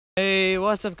Hey,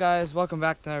 what's up guys? Welcome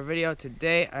back to another video.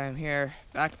 Today I'm here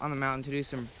back on the mountain to do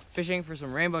some fishing for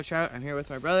some rainbow trout. I'm here with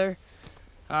my brother.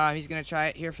 He's gonna try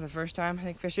it here for the first time, I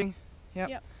think, fishing.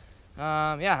 Yep.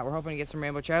 Yeah, we're hoping to get some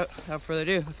rainbow trout. Without further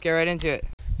ado, let's get right into it.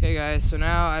 Okay guys, so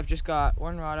now I've just got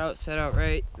one rod out, set out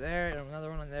right there, and another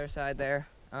one on the other side there.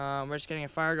 We're just getting a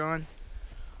fire going,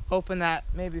 hoping that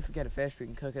maybe if we get a fish we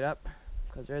can cook it up,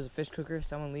 because there is a fish cooker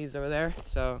someone leaves over there.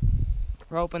 So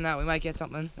we're hoping that we might get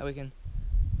something that we can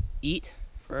eat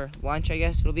for lunch, I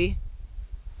guess it'll be.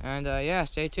 And yeah,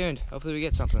 stay tuned. Hopefully we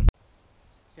get something.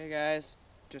 Okay guys,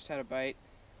 just had a bite.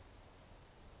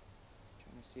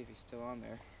 Trying to see if he's still on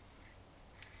there.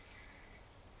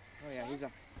 Oh yeah,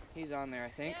 he's on there, I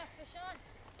think. Yeah, fish on.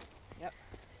 Yep.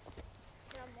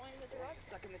 Yeah, I'm winding with the rod.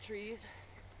 Stuck in the trees.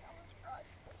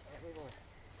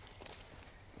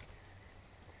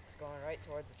 It's going right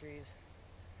towards the trees.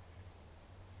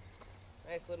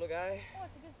 Nice little guy. Oh,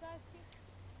 it's a good size too.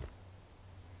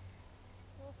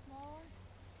 Little small one.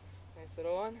 Nice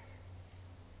little one.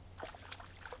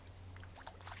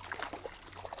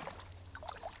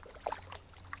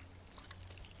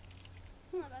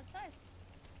 It's not a bad size.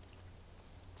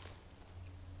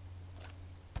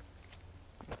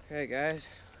 Okay guys,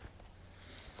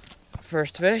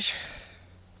 first fish.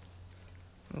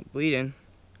 Oh, bleeding.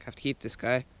 Have to keep this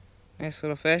guy. Nice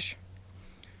little fish.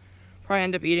 Probably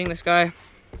end up eating this guy.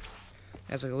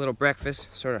 Has like a little breakfast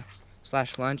sort of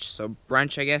 / lunch, so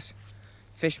brunch, I guess.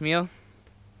 Fish meal.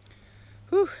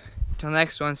 Whew. Till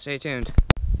next one, stay tuned.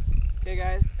 Okay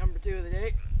guys, number 2 of the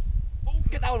day. Oh,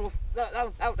 get that one, Wolf.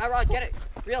 That rod, get it.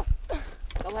 Reel.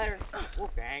 Double header.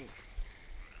 Wolf, dang.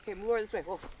 Okay, move over this way,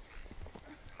 Wolf.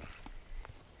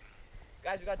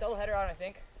 Guys, we got double header on, I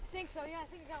think. I think so, yeah, I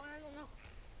think I got one, I don't know.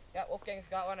 Yeah, Wolfgang's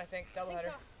got one, I think. Double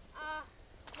header. So.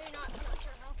 Maybe not, I'm not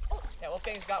sure how. Oh. Yeah,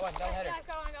 Wolfgang's got one, double header. Yeah, I've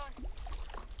got one.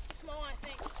 It's a small one, I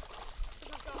think.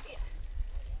 Yeah.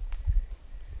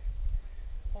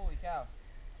 Holy cow.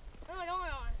 Oh, I got one.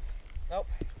 Nope.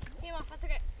 Came off, that's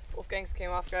okay. Wolfgang's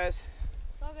came off, guys.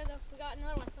 It's all good though, we got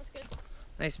another one, that's good.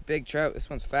 Nice big trout. This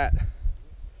one's fat.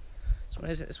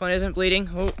 This one isn't bleeding.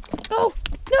 Oh, no,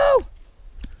 no!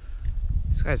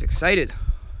 This guy's excited.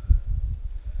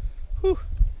 Whew.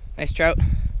 Nice trout.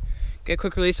 Get a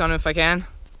quick release on him if I can.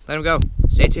 Let him go.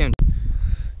 Stay tuned.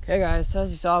 Okay guys, so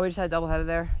as you saw, we just had a double header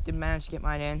there. Didn't manage to get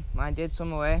mine in. Mine did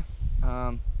swim away.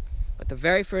 But the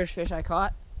very first fish I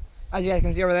caught, as you guys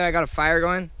can see over there, I got a fire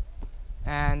going.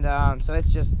 And so it's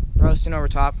just roasting over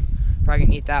top. Probably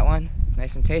gonna eat that one.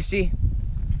 Nice and tasty.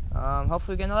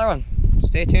 Hopefully we get another one.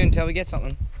 Stay tuned until we get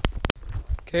something.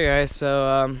 Okay guys,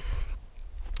 so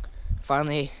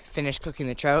finally finished cooking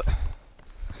the trout.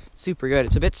 Super good.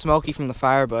 It's a bit smoky from the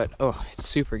fire, but oh, it's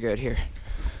super good. Here,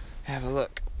 have a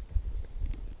look.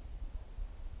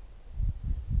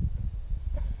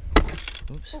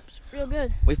 Oops. Oops, real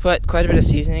good. We put quite a bit of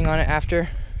seasoning on it after,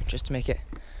 just to make it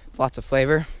lots of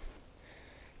flavor.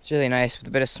 It's really nice with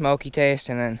a bit of smoky taste,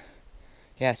 and then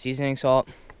yeah, seasoning, salt.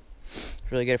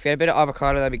 It's really good. If we had a bit of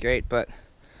avocado, that'd be great, but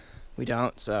we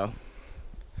don't, so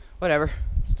whatever.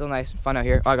 It's still nice and fun out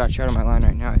here. Oh, I got a trout on my line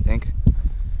right now, I think.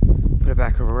 Put it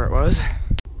back over where it was.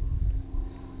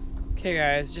 Okay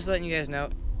guys, just letting you guys know,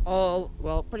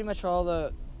 pretty much all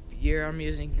the gear I'm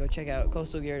using, go check out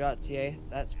coastalgear.ca.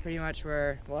 That's pretty much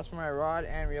where, that's where my rod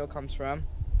and reel comes from.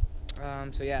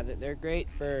 So yeah, they're great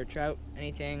for trout,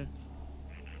 anything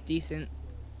decent,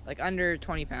 like under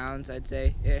 20 pounds, I'd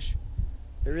say, ish.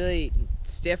 They're really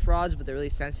stiff rods, but they're really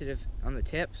sensitive on the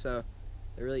tip, so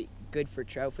they're really good for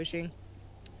trout fishing.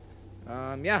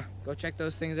 Yeah, go check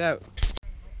those things out.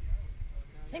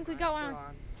 I think we got one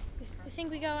on. I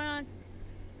think we got one on.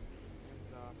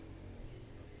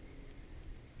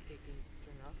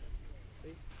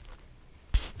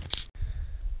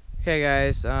 Okay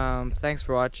guys, thanks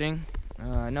for watching.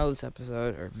 I know this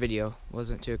episode or video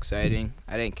wasn't too exciting.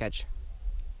 I didn't catch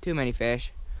too many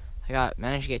fish. I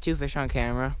managed to get 2 fish on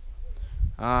camera.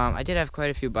 I did have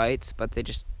quite a few bites, but they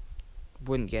just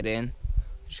wouldn't get in.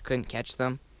 Just couldn't catch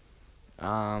them.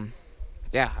 Yeah,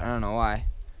 I don't know why.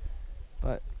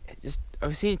 But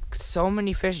I've seen so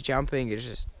many fish jumping. It's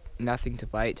just nothing to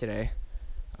bite today.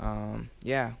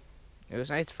 Yeah, it was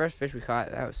nice. The first fish we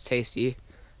caught, that was tasty.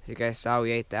 As you guys saw,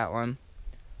 we ate that one.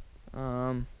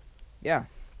 Yeah.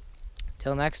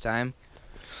 Till next time,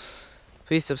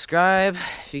 please subscribe.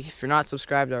 If you're not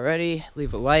subscribed already,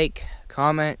 leave a like,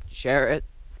 comment, share it.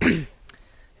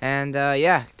 And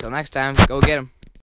yeah, till next time, go get 'em.